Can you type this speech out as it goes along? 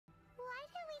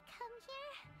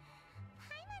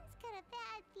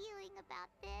feeling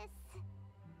about this.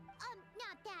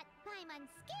 Not that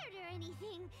Paimon's scared or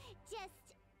anything,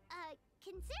 just,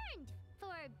 concerned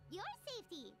for your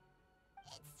safety.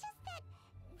 It's just that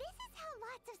this is how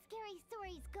lots of scary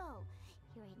stories go.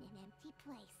 You're in an empty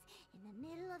place, in the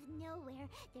middle of nowhere,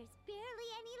 there's barely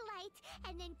any light,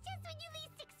 and then just when you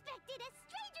least expect it, a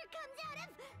stranger comes out of...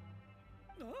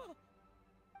 Oh.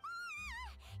 Ah!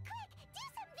 Quick, do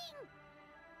something!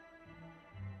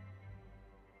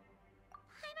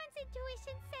 Paimon's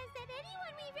intuition says that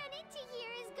anyone we run into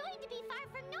here is going to be far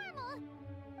from normal.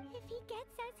 If he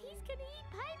gets us, he's gonna eat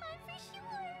Paimon for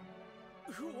sure.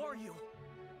 Who are you?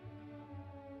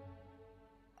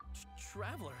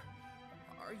 Traveler?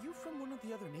 Are you from one of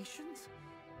the other nations?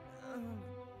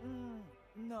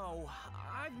 No,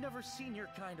 I've never seen your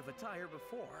kind of attire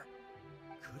before.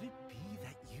 Could it be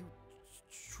that you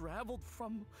traveled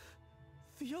from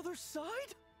the other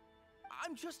side?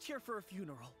 I'm just here for a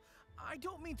funeral. I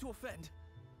don't mean to offend.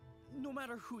 No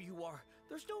matter who you are,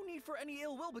 there's no need for any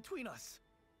ill will between us.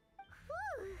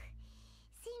 Whew.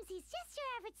 Seems he's just your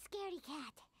average scaredy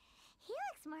cat. He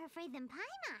looks more afraid than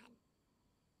Paimon.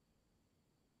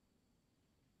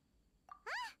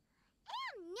 Huh?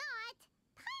 I'm not!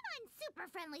 Paimon's super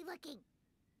friendly looking.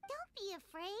 Don't be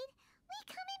afraid. We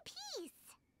come in peace.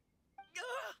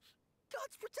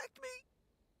 Gods protect me!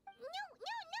 No!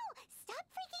 Stop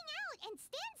freaking out and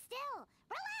stand still.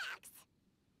 Relax.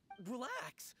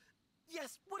 Relax?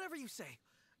 Yes, whatever you say.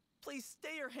 Please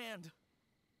stay your hand.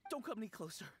 Don't come any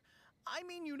closer. I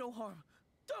mean you no harm.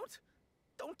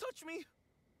 Don't touch me.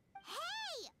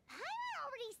 Hey! Paimon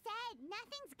already said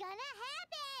nothing's gonna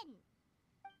happen.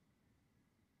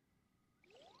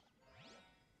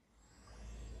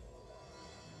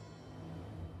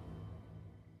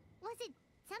 Was it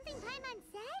something Paimon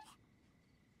said?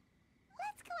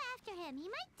 Let's go after him. He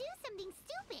might do something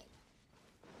stupid.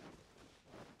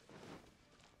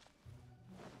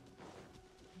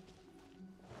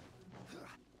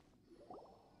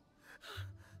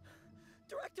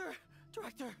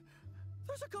 Director,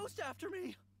 there's a ghost after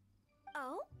me.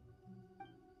 Oh?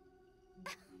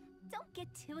 Don't get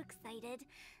too excited.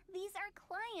 These are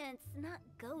clients, not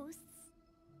ghosts.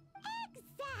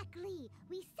 Exactly!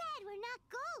 We said we're not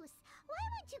ghosts. Why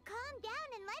won't you calm down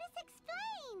and let us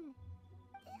explain?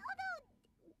 Although,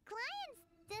 clients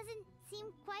doesn't seem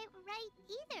quite right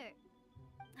either.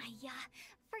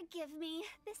 Forgive me.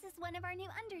 This is one of our new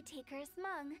undertakers,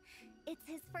 Mung. It's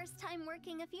his first time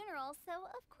working a funeral, so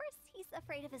of course he's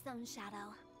afraid of his own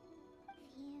shadow.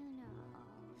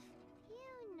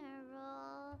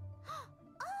 Funeral.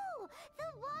 Oh! The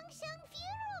Wangsheng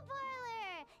Funeral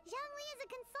Parlor! Zhongli is a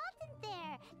consultant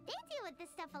there. They deal with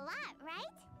this stuff a lot,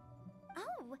 right?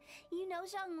 Oh, you know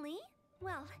Zhongli?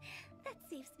 Well, that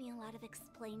saves me a lot of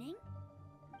explaining.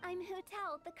 I'm Hu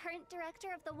Tao, the current director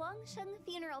of the Wangsheng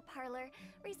Funeral Parlor,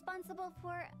 responsible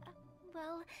for,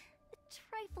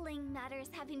 trifling matters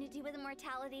having to do with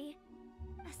immortality.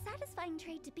 A satisfying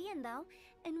trade to be in, though,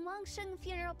 and Wangsheng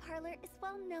Funeral Parlor is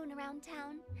well known around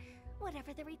town.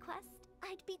 Whatever the request,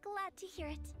 I'd be glad to hear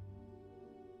it.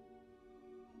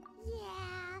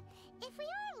 Yeah, if we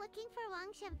were looking for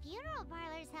Wangsheng Funeral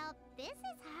Parlor's help, this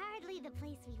is hardly the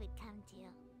place we would come to.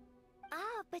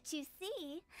 Ah, but you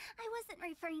see, I wasn't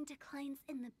referring to clients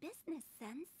in the business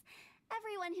sense.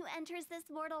 Everyone who enters this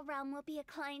mortal realm will be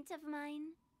a client of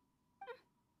mine.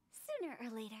 Sooner or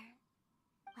later.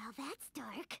 Well, that's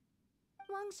dark.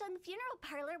 Wangsheng Funeral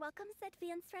Parlor welcomes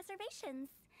advanced reservations.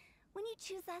 When you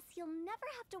choose us, you'll never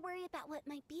have to worry about what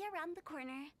might be around the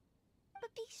corner.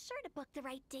 But be sure to book the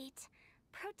right date.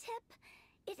 Pro tip,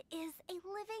 it is a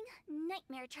living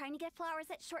nightmare trying to get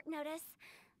flowers at short notice.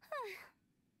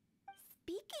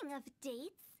 Speaking of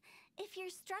dates, if you're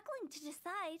struggling to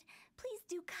decide, please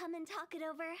do come and talk it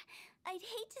over. I'd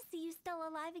hate to see you still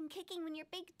alive and kicking when your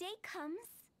big day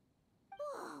comes.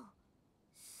 Whoa!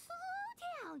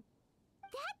 Slow down!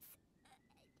 That's...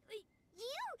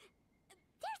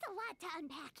 There's a lot to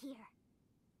unpack here.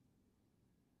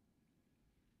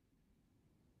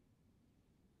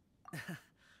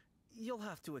 You'll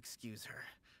have to excuse her.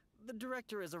 The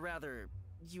director is a rather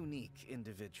unique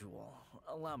individual.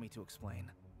 Allow me to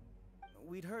explain.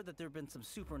 We'd heard that there'd been some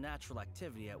supernatural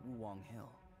activity at Wuwang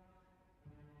Hill.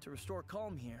 To restore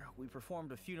calm here, we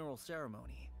performed a funeral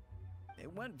ceremony.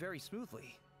 It went very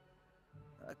smoothly.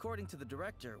 According to the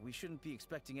director, we shouldn't be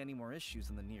expecting any more issues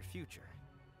in the near future.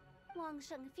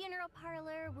 Wangsheng Funeral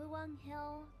Parlor, Wuwang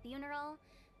Hill, funeral.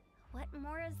 What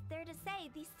more is there to say?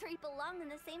 These three belong in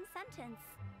the same sentence.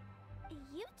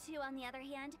 You two, on the other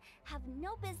hand, have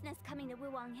no business coming to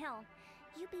Wuwang Hill.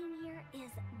 You being here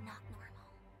is not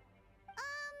normal.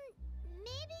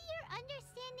 Maybe your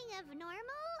understanding of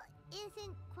normal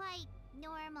isn't quite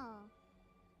normal.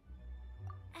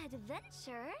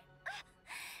 Adventure?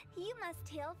 You must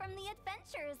hail from the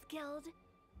Adventurers Guild.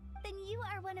 Then you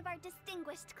are one of our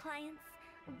distinguished clients.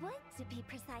 Wood, to be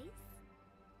precise.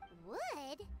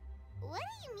 Wood? What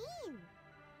do you mean?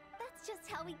 That's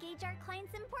just how we gauge our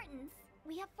clients' importance.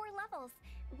 We have 4 levels: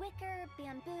 wicker,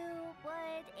 bamboo,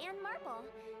 wood, and marble.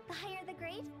 The higher the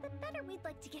grade, the better we'd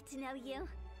like to get to know you.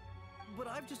 But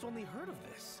I've just only heard of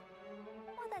this.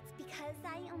 Well, that's because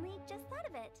I only just thought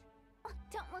of it. Oh,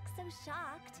 don't look so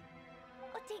shocked.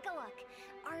 Oh, take a look.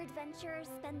 Our adventurers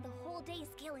spend the whole day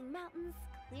scaling mountains,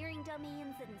 clearing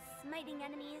domains, and smiting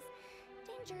enemies.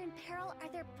 Danger and peril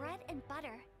are their bread and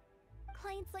butter.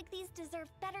 Clients like these deserve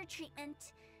better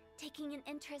treatment. Taking an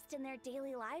interest in their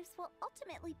daily lives will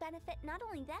ultimately benefit not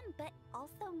only them, but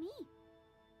also me.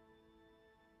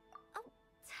 Oh,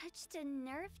 touched a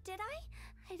nerve, did I?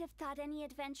 I'd have thought any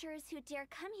adventurers who dare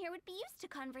come here would be used to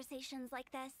conversations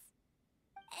like this.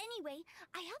 Anyway,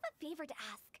 I have a favor to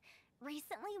ask.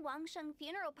 Recently, Wangsheng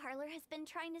Funeral Parlor has been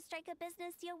trying to strike a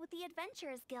business deal with the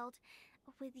Adventurers Guild.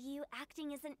 With you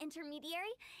acting as an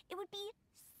intermediary, it would be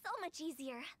so much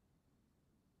easier.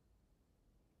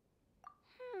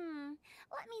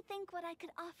 Let me think what I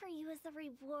could offer you as a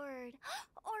reward.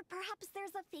 Or perhaps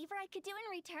there's a favor I could do in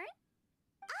return?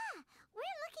 Ah,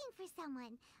 we're looking for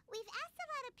someone. We've asked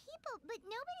a lot of people, but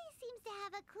nobody seems to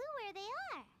have a clue where they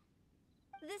are.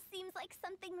 This seems like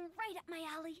something right up my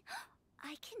alley.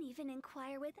 I can even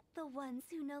inquire with the ones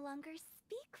who no longer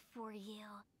speak for you.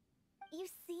 You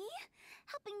see?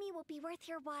 Helping me will be worth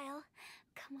your while.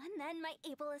 Come on then, my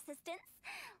able assistants.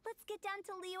 Let's get down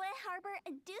to Liyue Harbor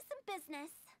and do some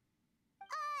business.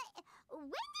 When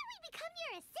did we become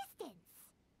your assistants?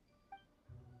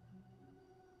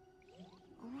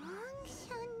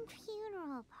 Wangsheng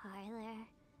Funeral Parlor.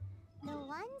 The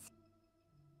ones...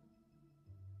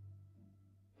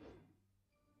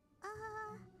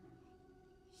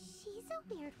 she's a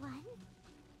weird one.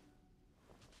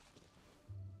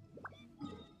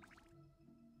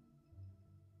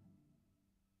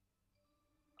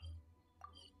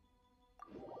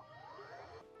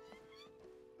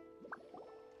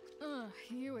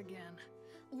 You again.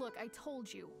 Look, I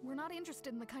told you, we're not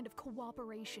interested in the kind of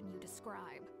cooperation you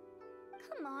describe.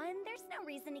 Come on, there's no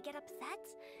reason to get upset.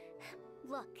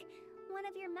 Look, one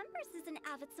of your members is an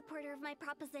avid supporter of my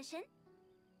proposition.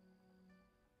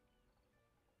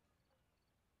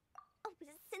 Oh,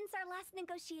 since our last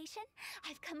negotiation,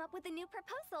 I've come up with a new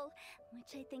proposal,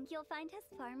 which I think you'll find has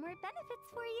far more benefits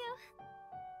for you.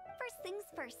 First things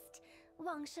first,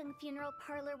 Wangsheng Funeral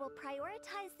Parlor will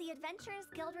prioritize the Adventurers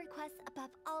Guild requests above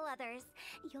all others.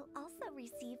 You'll also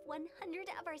receive 100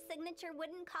 of our signature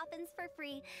wooden coffins for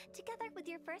free, together with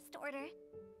your first order.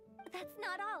 That's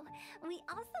not all. We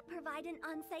also provide an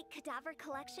on-site cadaver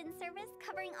collection service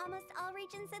covering almost all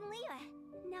regions in Liyue.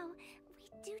 Now, we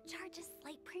do charge a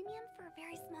slight premium for a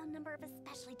very small number of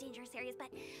especially dangerous areas,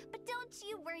 but don't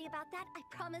you worry about that. I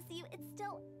promise you, it's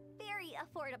still very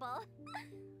affordable.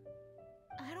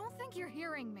 I don't think you're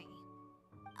hearing me.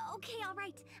 Okay, all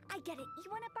right. I get it.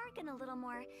 You want to bargain a little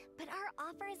more, but our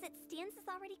offer as it stands is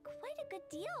already quite a good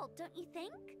deal, don't you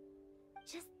think?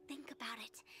 Just think about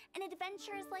it. An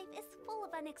adventurer's life is full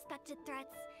of unexpected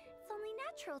threats. It's only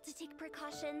natural to take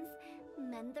precautions.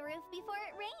 Mend the roof before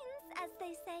it rains, as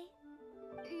they say.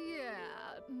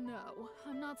 Yeah, no.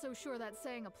 I'm not so sure that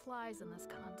saying applies in this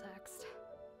context.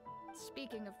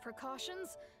 Speaking of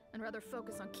precautions, I'd rather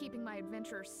focus on keeping my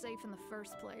adventurers safe in the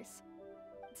first place.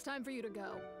 It's time for you to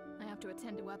go. I have to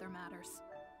attend to other matters.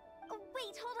 Oh,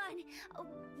 wait, hold on.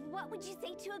 What would you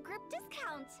say to a group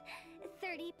discount?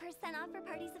 30% off for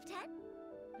parties of 10?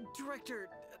 Director,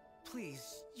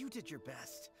 please, you did your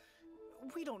best.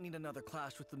 We don't need another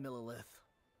clash with the Millilith.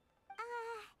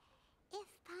 If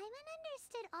Paimon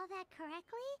understood all that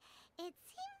correctly, it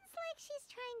seems like she's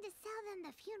trying to sell them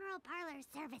the funeral parlor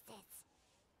services.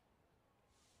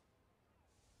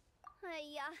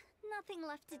 Nothing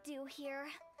left to do here.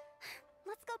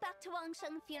 Let's go back to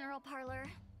Wangsheng Funeral Parlor.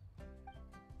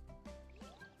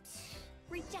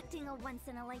 Rejecting a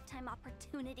once-in-a-lifetime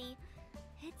opportunity.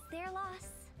 It's their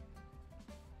loss.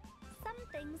 Some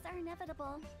things are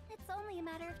inevitable. It's only a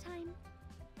matter of time.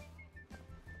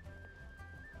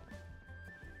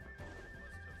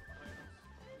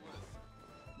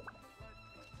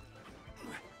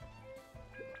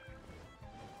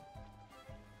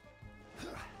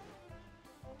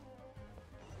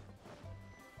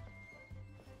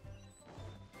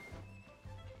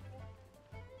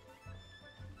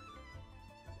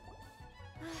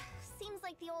 Seems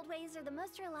like the old ways are the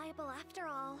most reliable after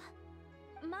all.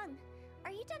 Mung,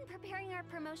 are you done preparing our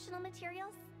promotional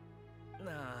materials?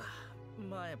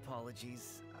 My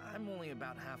apologies. I'm only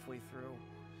about halfway through.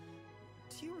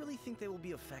 Do you really think they will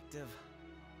be effective?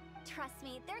 Trust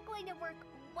me, they're going to work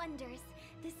wonders.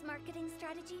 This marketing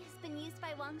strategy has been used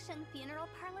by Wangsheng Funeral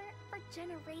Parlor for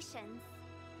generations.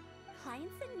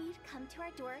 Clients in need come to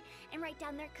our door and write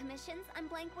down their commissions on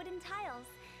blank wooden tiles.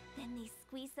 Then they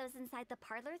squeeze those inside the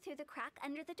parlor through the crack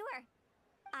under the door.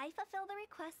 I fulfill the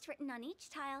request written on each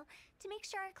tile to make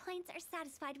sure our clients are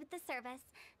satisfied with the service,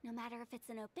 no matter if it's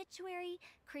an obituary,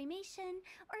 cremation,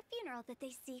 or funeral that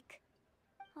they seek.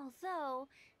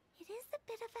 Although, it is a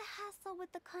bit of a hassle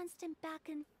with the constant back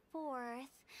and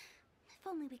forth. If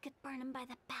only we could burn them by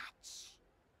the batch.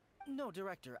 No,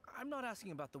 Director, I'm not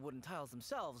asking about the wooden tiles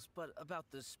themselves, but about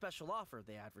the special offer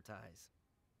they advertise.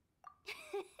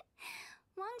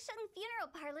 Wangsheng Funeral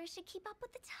Parlor should keep up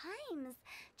with the times.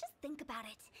 Just think about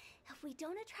it. If we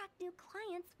don't attract new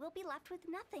clients, we'll be left with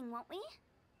nothing, won't we?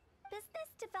 Business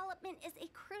development is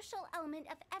a crucial element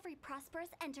of every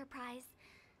prosperous enterprise.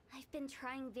 I've been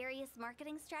trying various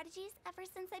marketing strategies ever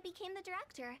since I became the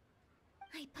director.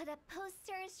 I put up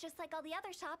posters just like all the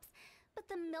other shops, but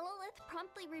the Millilith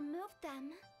promptly removed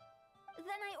them.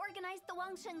 Then I organized the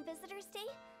Wangsheng Visitors Day,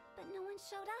 but no one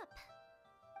showed up.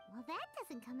 Well, that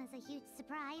doesn't come as a huge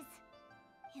surprise.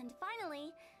 And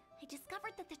finally, I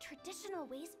discovered that the traditional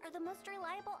ways are the most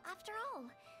reliable after all.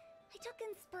 I took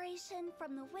inspiration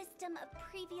from the wisdom of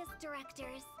previous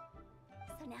directors.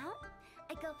 So now,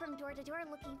 I go from door to door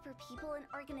looking for people and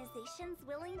organizations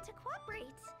willing to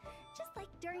cooperate. Just like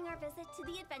during our visit to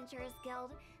the Adventurers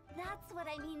Guild. That's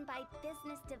what I mean by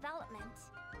business development.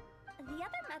 The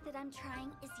other method I'm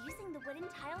trying is using the wooden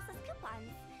tiles as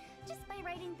coupons. Just by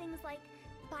writing things like,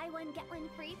 buy one, get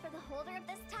one free for the holder of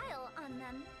this tile on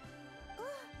them.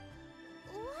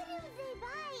 What do they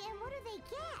buy and what do they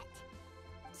get?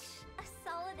 A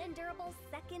solid and durable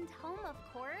second home, of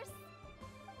course.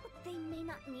 They may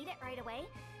not need it right away,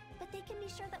 but they can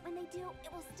be sure that when they do,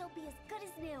 it will still be as good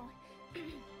as new.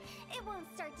 It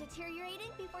won't start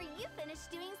deteriorating before you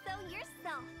finish doing so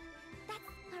yourself. That's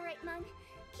all right, Mung.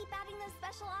 Keep adding those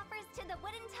special offers to the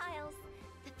wooden tiles.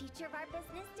 The future of our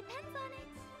business depends on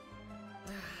it.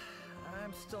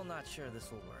 I'm still not sure this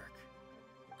will work.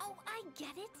 Oh, I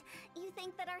get it. You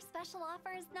think that our special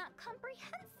offer is not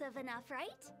comprehensive enough,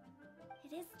 right?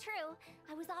 It is true.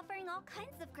 I was offering all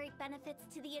kinds of great benefits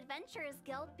to the Adventurers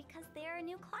Guild because they are a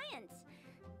new client.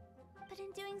 But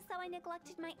in doing so, I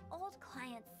neglected my old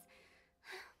clients.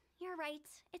 You're right.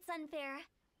 It's unfair.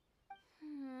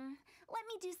 Let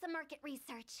me do some market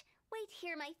research. Wait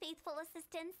here, my faithful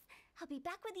assistants. I'll be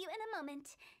back with you in a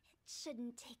moment. It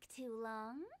shouldn't take too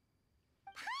long.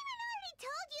 Paimon already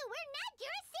told you we're not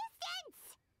your assistants!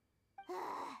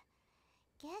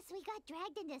 Guess we got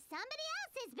dragged into somebody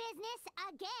else's business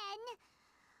again.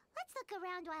 Let's look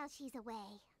around while she's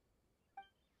away.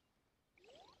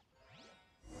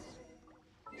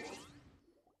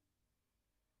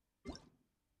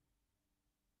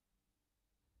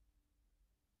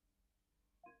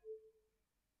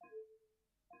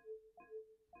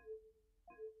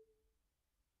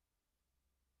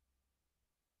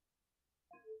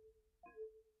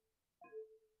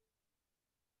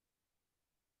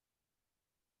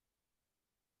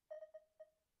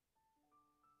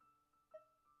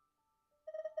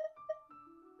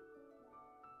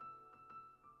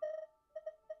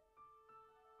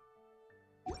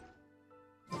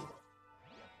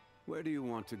 Where do you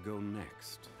want to go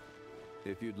next?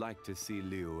 If you'd like to see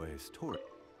Liyue's tour...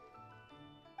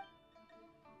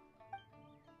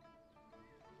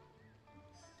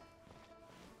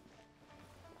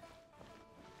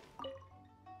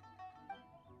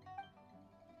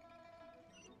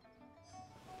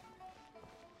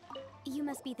 You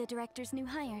must be the director's new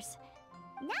hires.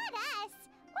 Not us!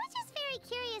 We're just very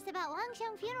curious about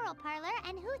Wangsheng Funeral Parlor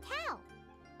and Hu Tao.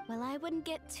 Well, I wouldn't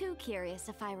get too curious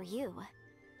if I were you.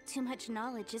 Too much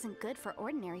knowledge isn't good for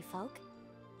ordinary folk.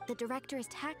 The director is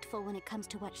tactful when it comes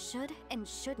to what should and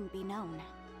shouldn't be known.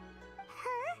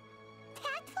 Her?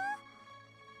 Tactful?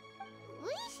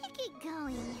 We should get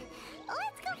going.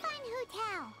 Let's go find Hu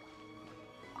Tao.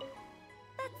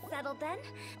 That's settled then.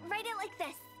 Write it like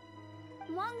this.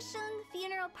 Wangsheng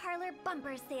Funeral Parlor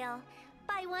Bumper Sale.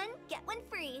 Buy one, get one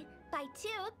free. Buy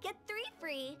two, get three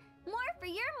free. More for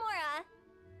your Mora.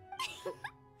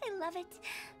 I love it.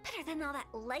 Better than all that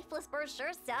lifeless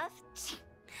brochure stuff.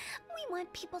 We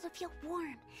want people to feel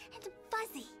warm and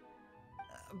fuzzy.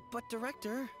 But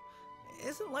Director,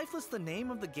 isn't Lifeless the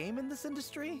name of the game in this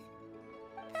industry?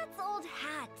 That's old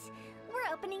hat.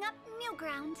 We're opening up new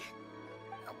ground.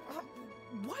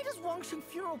 Why does Wangsheng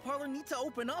Funeral Parlor need to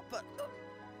open up?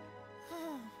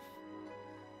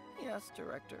 Yes,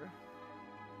 Director.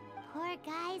 Poor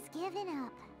guy's given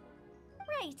up.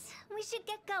 Right, we should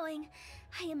get going.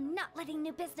 I am not letting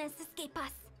new business escape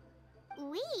us.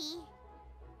 We?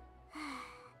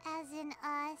 As in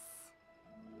us.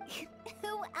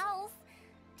 Who else?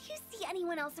 Do you see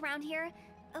anyone else around here?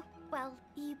 Oh, well,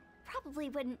 you probably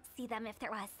wouldn't see them if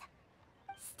there was.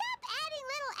 Stop adding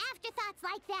little afterthoughts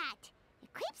like that!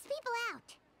 It creeps people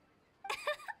out.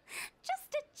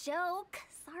 Just a joke.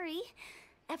 Sorry.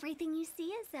 Everything you see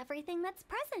is everything that's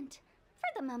present.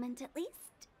 For the moment, at least.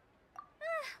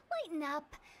 Lighten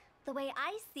up. The way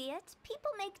I see it, people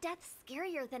make death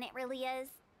scarier than it really is.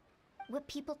 What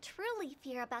people truly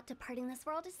fear about departing this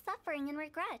world is suffering and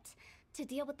regret. To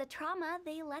deal with the trauma,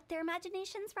 they let their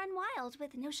imaginations run wild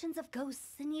with notions of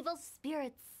ghosts and evil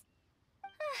spirits.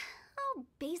 Oh,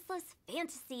 baseless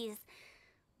fantasies.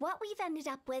 What we've ended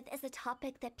up with is a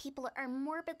topic that people are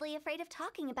morbidly afraid of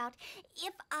talking about.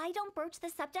 If I don't broach the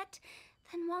subject,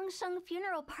 then Wangsheng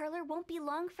Funeral Parlor won't be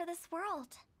long for this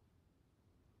world.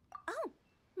 Oh,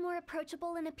 more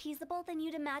approachable and appeasable than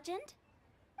you'd imagined?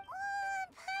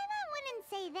 Paimon wouldn't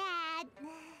say that.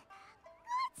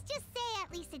 Let's just say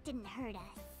at least it didn't hurt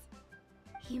us.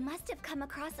 You must have come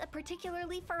across a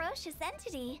particularly ferocious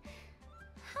entity.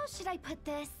 How should I put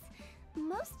this?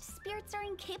 Most spirits are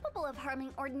incapable of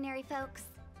harming ordinary folks.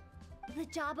 The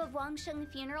job of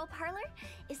Wangsheng Funeral Parlor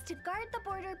is to guard the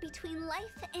border between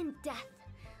life and death.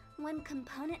 One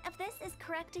component of this is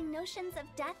correcting notions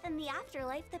of death and the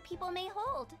afterlife that people may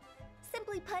hold.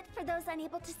 Simply put, for those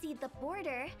unable to see the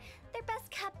border, they're best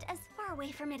kept as far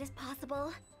away from it as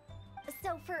possible.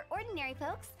 So for ordinary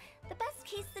folks, the best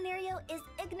case scenario is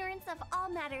ignorance of all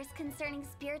matters concerning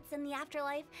spirits in the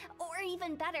afterlife, or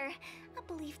even better, a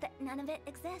belief that none of it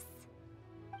exists.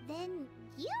 Then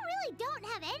you really don't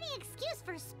have any excuse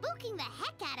for spooking the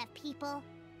heck out of people.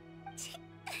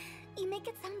 You make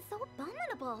it sound so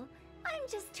abominable. I'm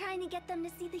just trying to get them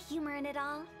to see the humor in it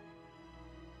all.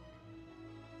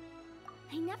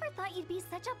 I never thought you'd be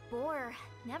such a bore.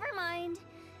 Never mind.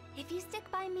 If you stick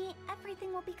by me,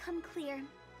 everything will become clear.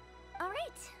 All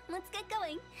right, let's get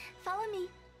going. Follow me.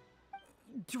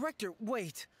 Director,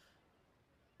 wait!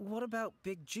 What about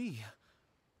Big G?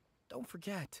 Don't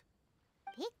forget.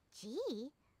 Big G?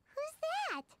 Who's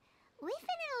that? We've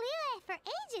been in Liyue for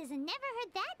ages and never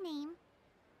heard that name.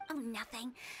 Oh,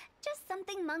 nothing. Just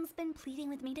something Mung's been pleading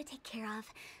with me to take care of.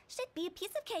 Should be a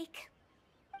piece of cake.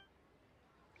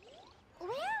 Where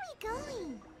are we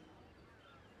going?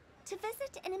 To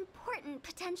visit an important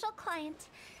potential client.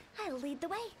 I'll lead the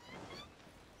way.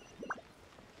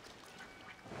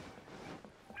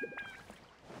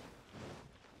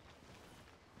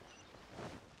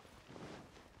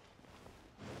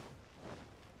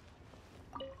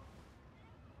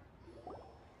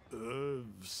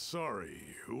 Sorry,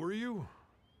 who are you?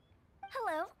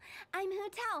 Hello, I'm Hu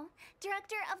Tao,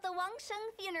 director of the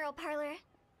Wangsheng Funeral Parlor.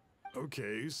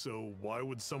 Okay, so why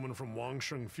would someone from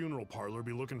Wangsheng Funeral Parlor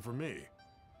be looking for me?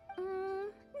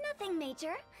 Nothing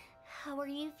major. How are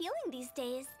you feeling these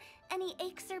days? Any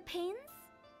aches or pains?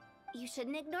 You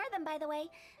shouldn't ignore them, by the way.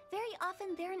 Very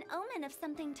often they're an omen of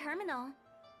something terminal.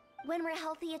 When we're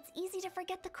healthy, it's easy to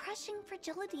forget the crushing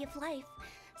fragility of life.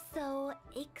 So,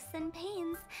 aches and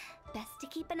pains, best to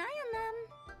keep an eye on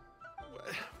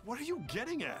them. What are you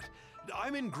getting at?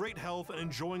 I'm in great health and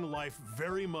enjoying life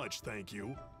very much, thank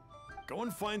you. Go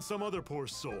and find some other poor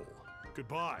soul.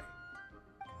 Goodbye.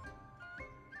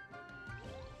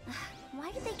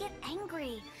 Why do they get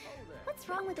angry? What's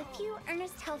wrong with a few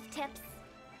earnest health tips?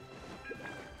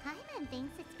 Paimon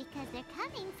thinks it's because they're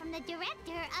coming from the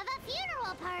director of a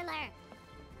funeral parlor.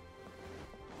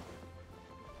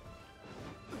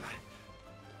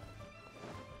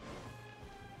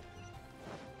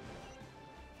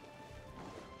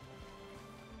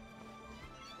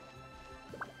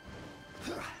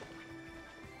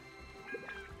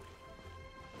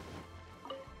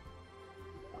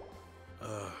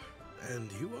 And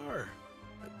you are?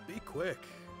 Be quick.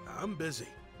 I'm busy.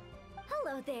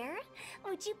 Hello there.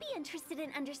 Would you be interested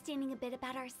in understanding a bit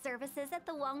about our services at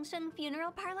the Wangsheng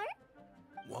Funeral Parlor?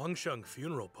 Wangsheng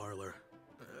Funeral Parlor?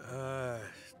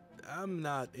 I'm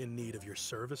not in need of your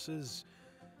services.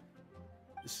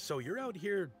 So you're out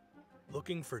here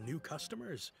looking for new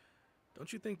customers?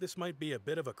 Don't you think this might be a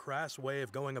bit of a crass way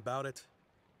of going about it?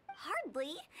 Hardly.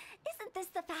 Isn't this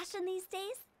the fashion these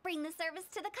days? Bring the service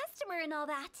to the customer and all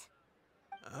that.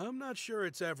 I'm not sure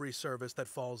it's every service that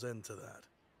falls into that.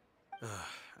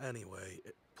 Anyway,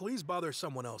 please bother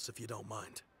someone else if you don't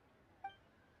mind.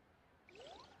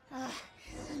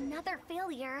 Another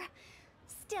failure.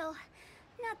 Still,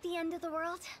 not the end of the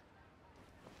world.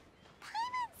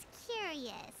 Paimon's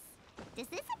curious. Does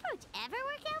this approach ever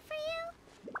work out for you?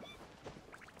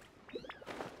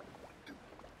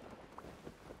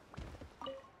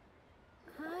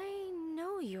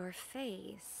 your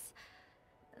face.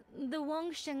 The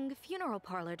Wangsheng funeral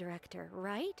parlor director,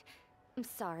 right? I'm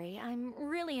sorry, I'm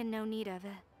really in no need of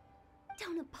it.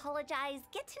 Don't apologize.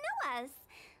 Get to know us.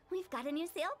 We've got a new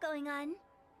sale going on.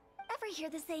 Ever hear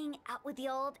the saying, out with the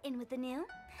old, in with the new?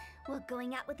 Well,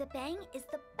 going out with a bang is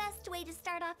the best way to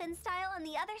start off in style on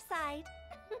the other side.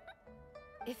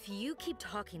 If you keep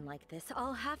talking like this,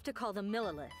 I'll have to call the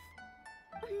Millilith.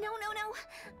 No.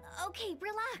 Okay,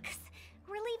 relax.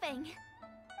 We're leaving.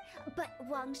 But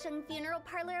Wangsheng Funeral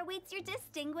Parlor awaits your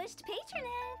distinguished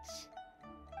patronage.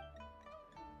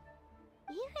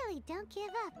 You really don't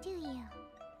give up, do you?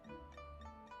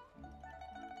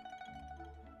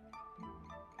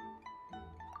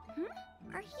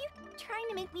 Are you trying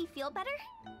to make me feel better?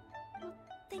 Well,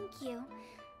 thank you.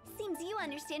 Seems you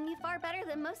understand me far better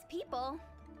than most people.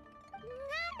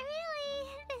 Not really.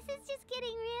 This is just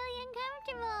getting really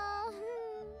uncomfortable.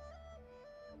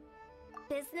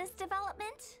 Business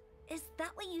development? Is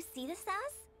that what you see this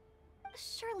as?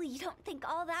 Surely you don't think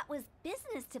all that was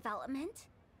business development?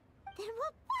 Then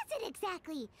what was it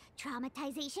exactly?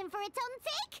 Traumatization for its own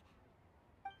sake?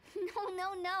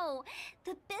 No.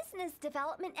 The business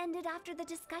development ended after the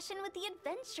discussion with the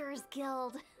Adventurers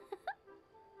Guild.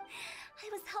 I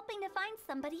was helping to find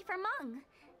somebody for Meng.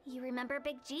 You remember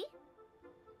Big G?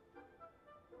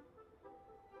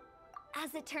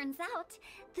 As it turns out,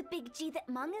 the Big G that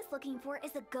Meng is looking for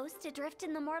is a ghost adrift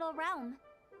in the mortal realm.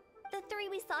 The three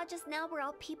we saw just now were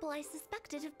all people I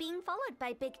suspected of being followed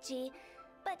by Big G,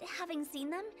 but having seen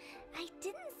them, I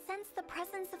didn't sense the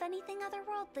presence of anything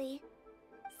otherworldly.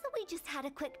 So we just had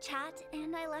a quick chat,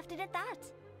 and I left it at that.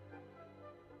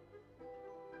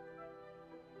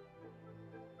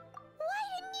 Why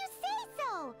didn't you say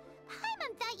so?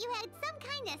 Paimon thought you had some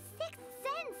kind of sixth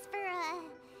sense for,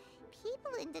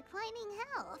 people in declining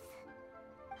health.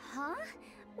 Huh?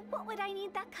 What would I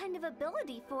need that kind of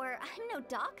ability for? I'm no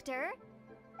doctor.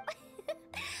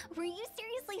 Were you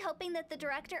seriously hoping that the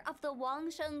director of the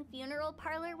Wangsheng Funeral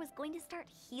Parlor was going to start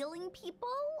healing people,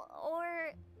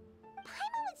 or...?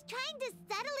 Paimon was trying to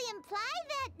subtly imply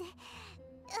that...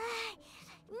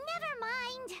 never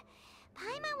mind.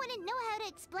 Paimon wouldn't know how to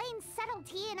explain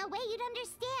subtlety in a way you'd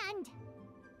understand.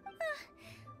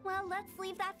 Well, let's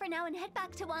leave that for now and head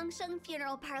back to Wangsheng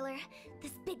Funeral Parlor.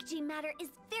 This Big G matter is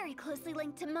very closely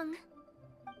linked to Meng.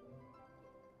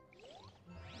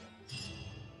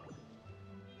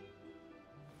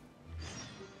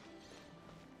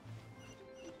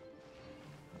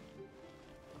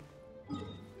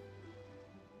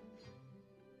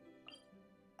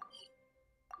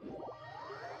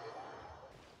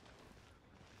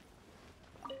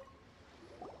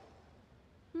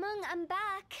 Meng, I'm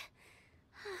back.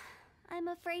 I'm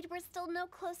afraid we're still no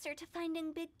closer to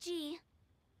finding Big G.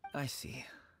 I see.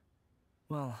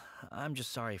 Well, I'm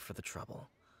just sorry for the trouble.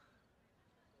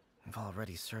 We've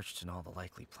already searched in all the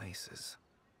likely places.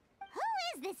 Who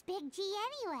is this Big G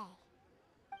anyway?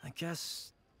 I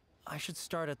guess I should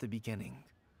start at the beginning.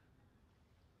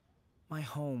 My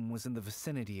home was in the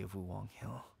vicinity of Wuwang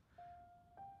Hill.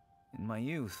 In my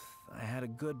youth, I had a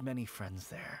good many friends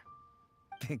there.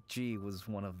 Big G was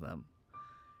one of them.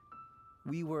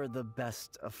 We were the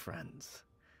best of friends.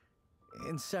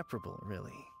 Inseparable,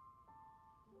 really.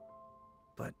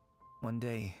 But one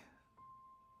day,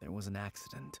 there was an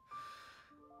accident.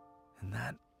 And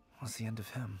that was the end of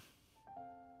him.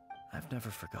 I've never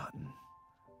forgotten.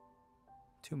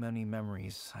 Too many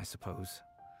memories, I suppose.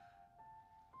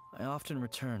 I often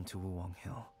return to Wuwang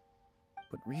Hill.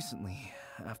 But recently,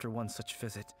 after one such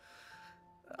visit,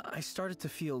 I started to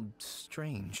feel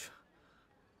strange.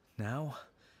 Now,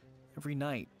 every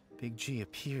night, Big G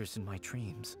appears in my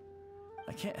dreams.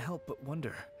 I can't help but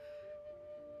wonder,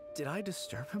 did I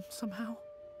disturb him somehow?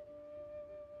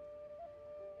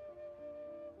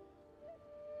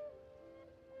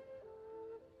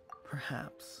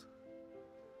 Perhaps.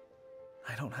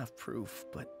 I don't have proof,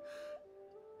 but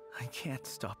I can't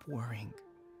stop worrying.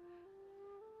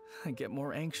 I get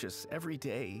more anxious every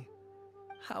day.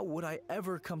 How would I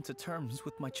ever come to terms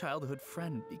with my childhood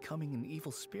friend becoming an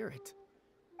evil spirit?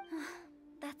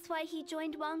 That's why he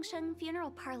joined Wangsheng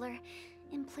Funeral Parlor.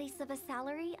 In place of a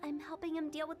salary, I'm helping him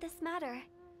deal with this matter.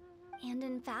 And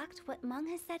in fact, what Meng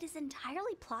has said is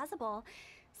entirely plausible.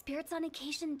 Spirits on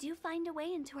occasion do find a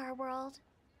way into our world.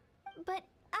 But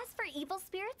as for evil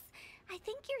spirits, I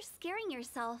think you're scaring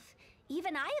yourself.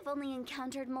 Even I have only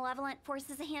encountered malevolent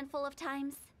forces a handful of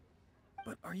times.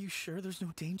 But are you sure there's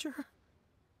no danger?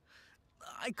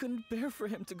 I couldn't bear for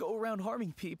him to go around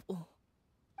harming people.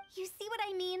 You see what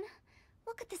I mean?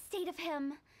 Look at the state of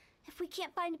him. If we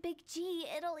can't find Big G,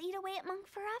 it'll eat away at Monk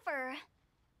forever.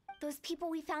 Those people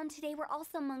we found today were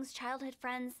also Meng's childhood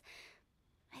friends.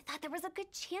 I thought there was a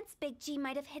good chance Big G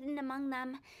might have hidden among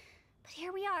them. But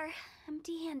here we are,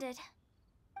 empty-handed.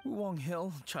 Wuwang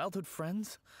Hill, childhood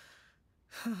friends?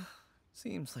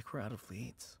 Seems like we're out of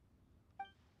leads.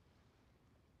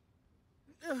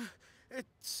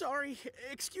 Sorry,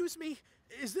 excuse me.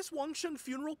 Is this Wangsheng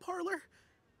Funeral Parlor?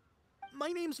 My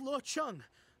name's Luo Chung.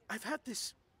 I've had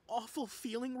this awful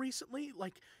feeling recently,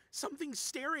 like something's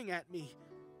staring at me.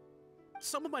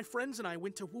 Some of my friends and I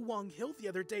went to Wuwang Hill the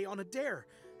other day on a dare.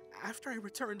 After I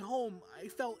returned home, I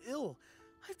fell ill.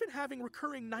 I've been having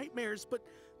recurring nightmares, but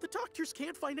the doctors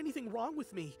can't find anything wrong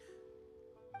with me.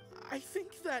 I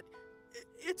think that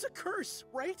it's a curse,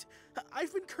 right?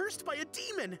 I've been cursed by a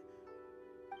demon.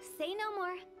 Say no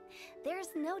more. There's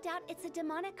no doubt it's a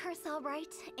demonic curse, all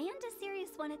right, and a serious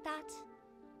one at that.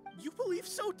 You believe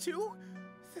so too?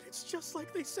 Then it's just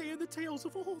like they say in the tales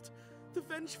of old. The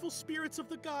vengeful spirits of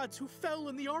the gods who fell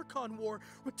in the Archon War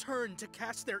return to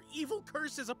cast their evil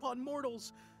curses upon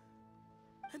mortals.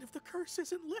 And if the curse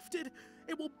isn't lifted,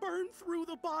 it will burn through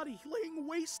the body, laying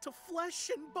waste to flesh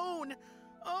and bone.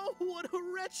 Oh, what a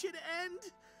wretched end!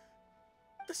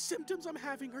 The symptoms I'm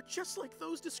having are just like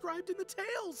those described in the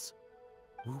tales.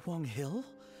 Wuwang Hill?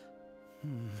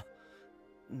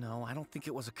 No, I don't think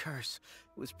it was a curse.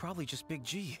 It was probably just Big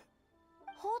G.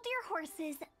 Hold your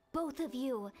horses, both of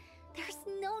you. There's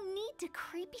no need to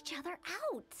creep each other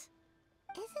out.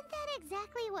 Isn't that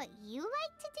exactly what you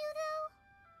like to do,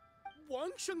 though?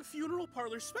 Wangsheng Funeral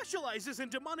Parlor specializes in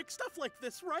demonic stuff like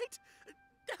this, right?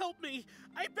 Help me,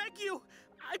 I beg you.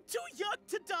 I'm too young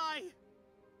to die.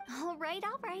 All right.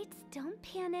 Don't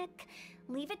panic.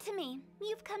 Leave it to me.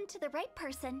 You've come to the right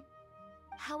person.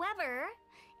 However,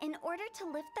 in order to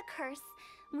lift the curse,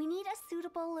 we need a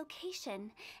suitable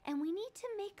location, and we need to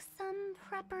make some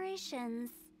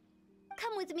preparations.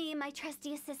 Come with me, my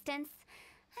trusty assistants.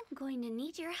 I'm going to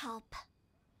need your help.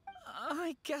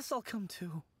 I guess I'll come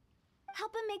too.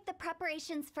 Help him make the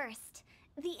preparations first.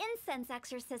 The incense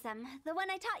exorcism, the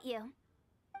one I taught you.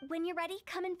 When you're ready,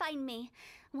 come and find me.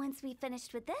 Once we've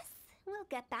finished with this, we'll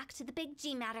get back to the Big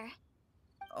G matter.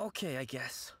 Okay, I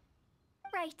guess.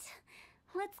 Right.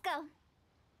 Let's go.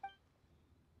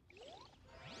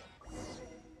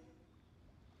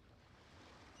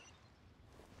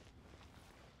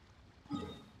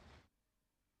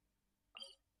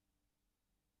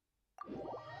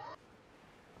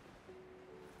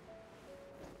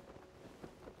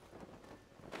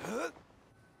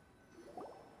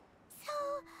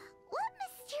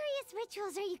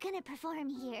 Rituals are you gonna perform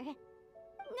here?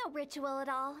 No ritual at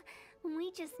all.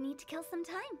 We just need to kill some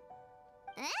time.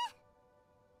 Eh?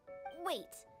 Wait,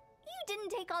 you didn't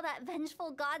take all that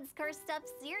vengeful god's curse stuff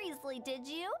seriously, did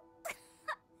you?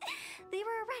 They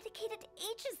were eradicated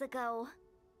ages ago.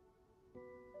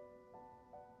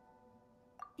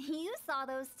 You saw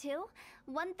those two.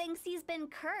 One thinks he's been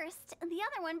cursed, and the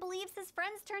other one believes his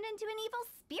friends turned into an evil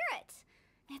spirit.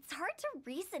 It's hard to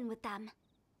reason with them.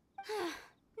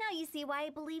 Now you see why I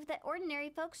believe that ordinary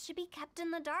folks should be kept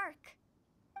in the dark.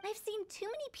 I've seen too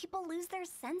many people lose their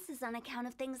senses on account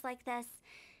of things like this.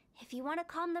 If you want to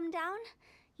calm them down,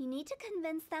 you need to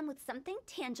convince them with something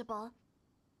tangible.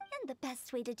 And the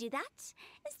best way to do that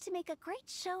is to make a great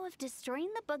show of destroying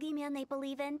the boogeyman they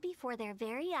believe in before their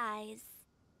very eyes.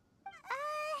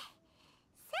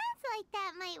 Sounds like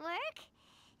that might work.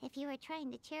 If you were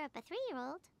trying to cheer up a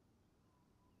 3-year-old.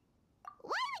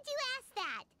 Why would you ask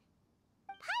that?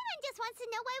 Paimon just wants to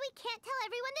know why we can't tell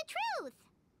everyone the truth.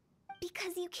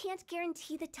 Because you can't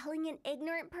guarantee that telling an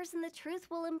ignorant person the truth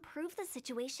will improve the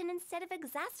situation instead of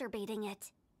exacerbating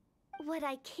it. What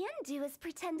I can do is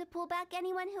pretend to pull back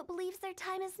anyone who believes their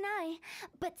time is nigh.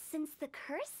 But since the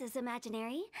curse is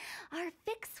imaginary, our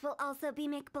fix will also be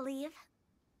make-believe.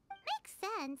 Makes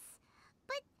sense.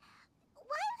 But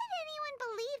why would anyone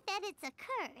believe that it's a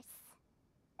curse?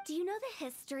 Do you know the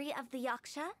history of the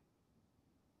Yaksha?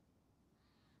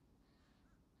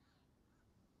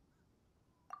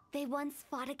 They once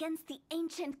fought against the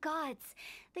ancient gods.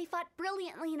 They fought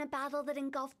brilliantly in a battle that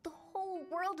engulfed the whole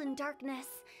world in darkness.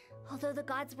 Although the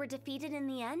gods were defeated in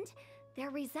the end, their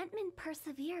resentment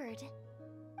persevered.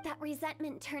 That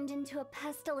resentment turned into a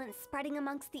pestilence spreading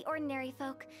amongst the ordinary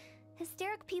folk.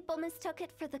 Hysteric people mistook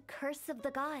it for the curse of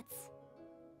the gods.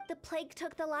 The plague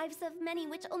took the lives of many,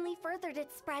 which only furthered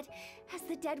its spread, as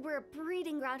the dead were a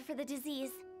breeding ground for the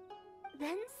disease.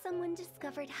 Then someone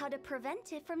discovered how to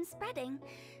prevent it from spreading,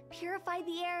 purify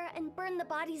the air, and burn the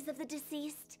bodies of the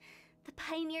deceased. The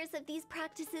pioneers of these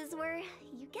practices were,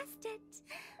 you guessed it,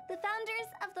 the founders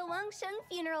of the Wangsheng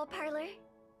Funeral Parlor.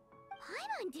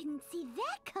 Paimon didn't see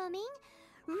that coming.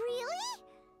 Really?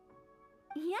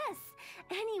 Yes.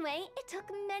 Anyway, it took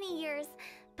many years,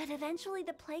 but eventually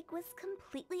the plague was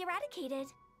completely eradicated.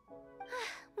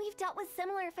 We've dealt with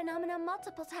similar phenomena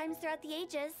multiple times throughout the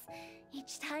ages.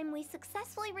 Each time we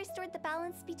successfully restored the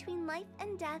balance between life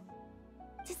and death.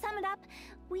 To sum it up,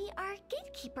 we are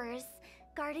gatekeepers,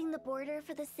 guarding the border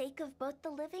for the sake of both the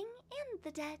living and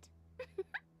the dead.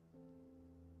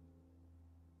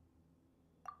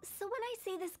 So when I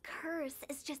say this curse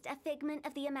is just a figment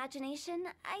of the imagination,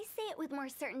 I say it with more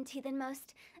certainty than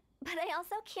most. But I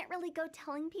also can't really go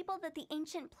telling people that the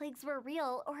ancient plagues were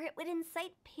real, or it would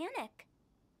incite panic.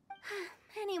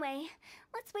 Anyway,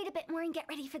 let's wait a bit more and get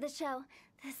ready for the show.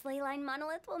 This leyline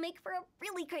monolith will make for a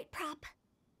really great prop.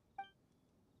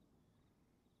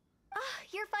 Ah,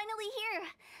 you're finally here!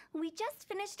 We just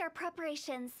finished our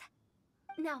preparations.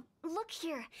 Now, look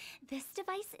here. This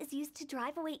device is used to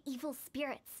drive away evil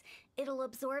spirits. It'll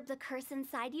absorb the curse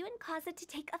inside you and cause it to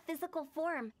take a physical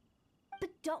form. But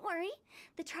don't worry,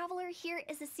 the traveler here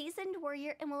is a seasoned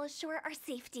warrior and will assure our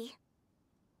safety.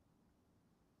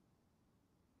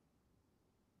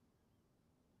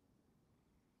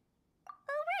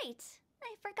 Oh, right.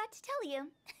 I forgot to tell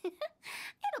you.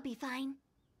 It'll be fine.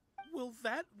 Will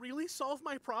that really solve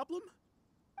my problem?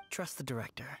 Trust the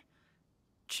director.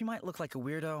 She might look like a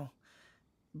weirdo,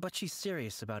 but she's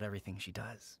serious about everything she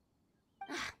does.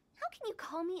 How can you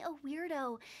call me a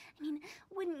weirdo? I mean,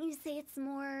 wouldn't you say it's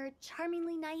more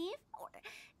charmingly naive or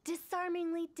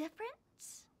disarmingly different?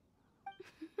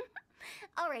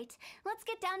 All right, let's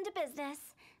get down to business.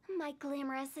 My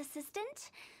glamorous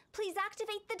assistant, please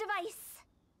activate the device.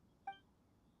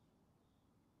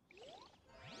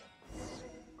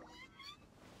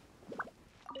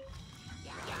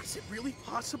 Is it really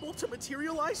possible to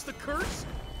materialize the curse?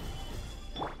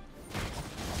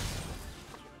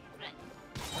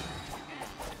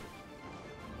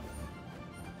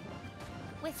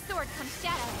 With sword comes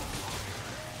shadow.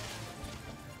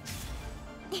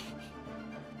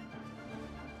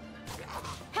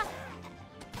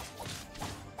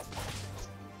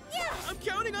 I'm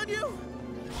counting on you!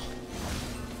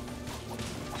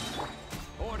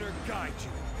 Order guide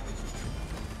you.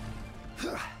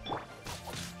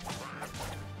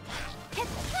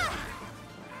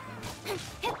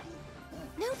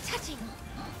 No touching.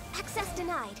 Access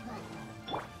denied.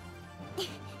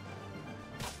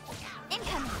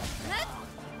 Incoming.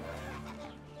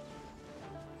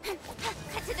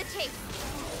 Cut to the chase.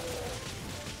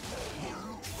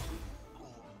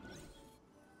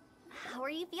 How are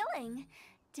you feeling?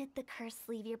 Did the curse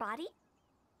leave your body?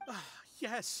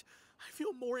 Yes, I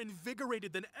feel more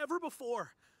invigorated than ever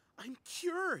before. I'm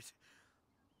cured.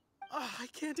 I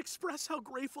can't express how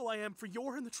grateful I am for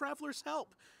your and the Traveler's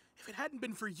help. If it hadn't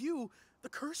been for you, the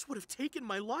curse would have taken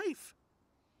my life.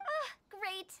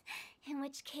 Great. In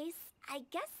which case, I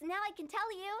guess now I can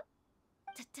tell you.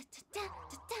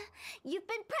 You've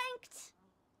been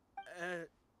pranked!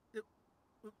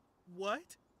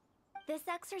 What? This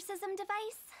exorcism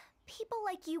device? People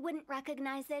like you wouldn't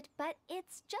recognize it, but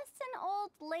it's just an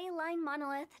old ley line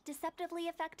monolith deceptively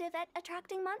effective at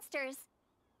attracting monsters.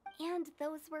 And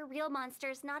those were real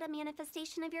monsters, not a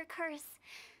manifestation of your curse.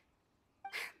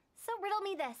 So riddle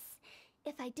me this.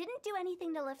 If I didn't do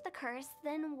anything to lift the curse,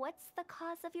 then what's the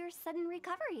cause of your sudden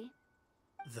recovery?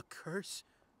 The curse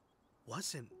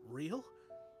wasn't real?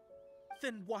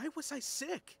 Then why was I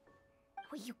sick?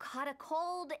 Well, you caught a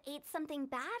cold, ate something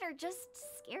bad, or just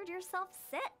scared yourself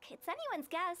sick. It's anyone's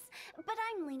guess, but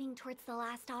I'm leaning towards the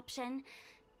last option.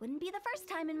 Wouldn't be the first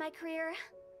time in my career.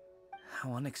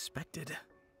 How unexpected.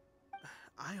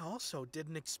 I also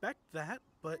didn't expect that,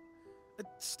 but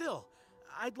still,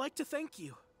 I'd like to thank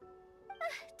you.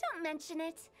 Don't mention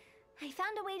it. I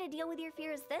found a way to deal with your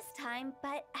fears this time,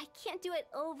 but I can't do it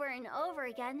over and over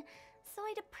again, so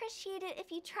I'd appreciate it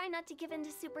if you try not to give in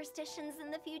to superstitions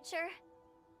in the future.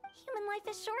 Human life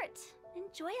is short.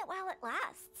 Enjoy it while it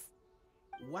lasts.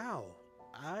 Wow,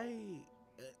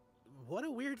 what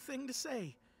a weird thing to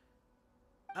say.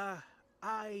 I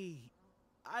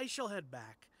shall head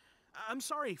back. I'm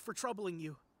sorry for troubling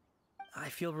you. I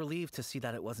feel relieved to see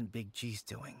that it wasn't Big G's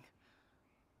doing.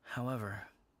 However,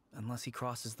 unless he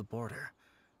crosses the border,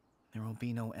 there will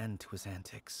be no end to his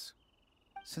antics.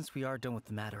 Since we are done with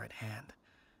the matter at hand,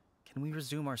 can we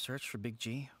resume our search for Big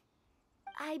G?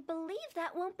 I believe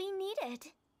that won't be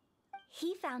needed.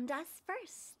 He found us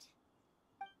first.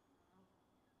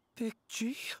 Big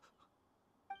G?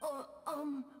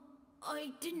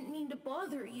 I didn't mean to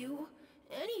bother you.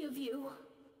 Any of you.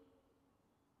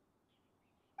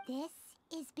 This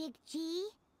is Big G?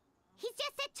 He's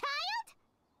just a child?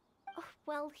 Oh,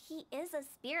 well, he is a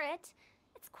spirit.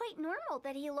 It's quite normal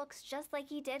that he looks just like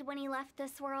he did when he left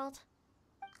this world.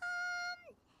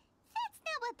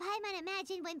 Paimon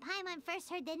imagined when Paimon first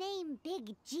heard the name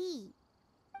Big G.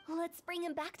 Let's bring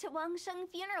him back to Wangsheng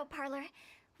Funeral Parlor.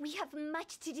 We have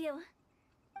much to do.